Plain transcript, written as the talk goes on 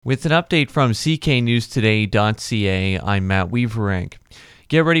With an update from cknewstoday.ca, I'm Matt Weaverank.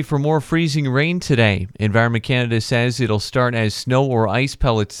 Get ready for more freezing rain today. Environment Canada says it'll start as snow or ice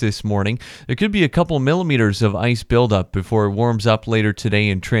pellets this morning. There could be a couple millimeters of ice buildup before it warms up later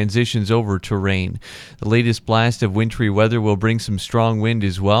today and transitions over to rain. The latest blast of wintry weather will bring some strong wind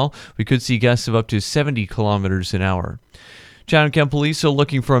as well. We could see gusts of up to 70 kilometers an hour. Chatham police are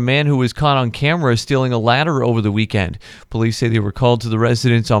looking for a man who was caught on camera stealing a ladder over the weekend. Police say they were called to the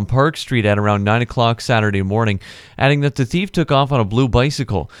residence on Park Street at around 9 o'clock Saturday morning, adding that the thief took off on a blue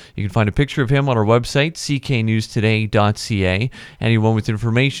bicycle. You can find a picture of him on our website, cknewstoday.ca. Anyone with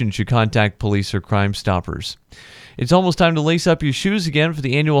information should contact police or Crime Stoppers. It's almost time to lace up your shoes again for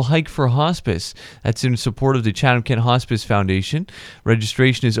the annual Hike for Hospice. That's in support of the Chatham-Kent Hospice Foundation.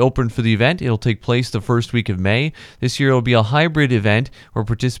 Registration is open for the event. It'll take place the first week of May. This year it'll be a hybrid event where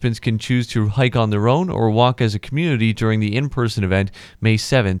participants can choose to hike on their own or walk as a community during the in-person event May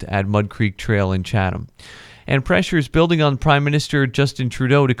 7th at Mud Creek Trail in Chatham. And pressure is building on Prime Minister Justin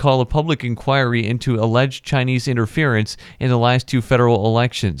Trudeau to call a public inquiry into alleged Chinese interference in the last two federal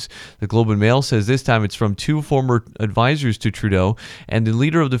elections. The Globe and Mail says this time it's from two former advisors to Trudeau and the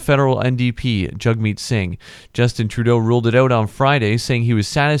leader of the federal NDP, Jagmeet Singh. Justin Trudeau ruled it out on Friday, saying he was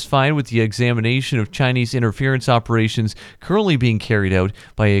satisfied with the examination of Chinese interference operations currently being carried out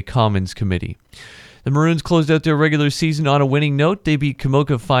by a Commons committee. The Maroons closed out their regular season on a winning note. They beat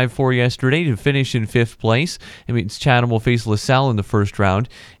Kamoka 5-4 yesterday to finish in 5th place. It means Chatham will face LaSalle in the first round.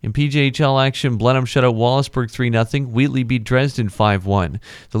 In PJHL action, Blenheim shut out Wallaceburg 3-0. Wheatley beat Dresden 5-1.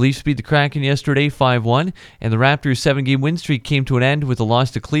 The Leafs beat the Kraken yesterday 5-1. And the Raptors' 7-game win streak came to an end with a loss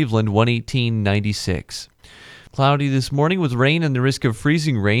to Cleveland 118-96. Cloudy this morning with rain and the risk of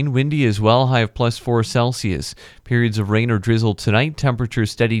freezing rain. Windy as well, high of +4 Celsius. Periods of rain or drizzle tonight, temperature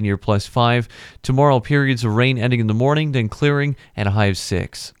steady near +5. Tomorrow, periods of rain ending in the morning, then clearing, and a high of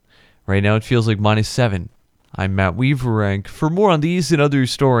 6. Right now it feels like -7. I'm Matt Weaverank. For more on these and other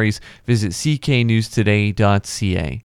stories, visit cknewstoday.ca.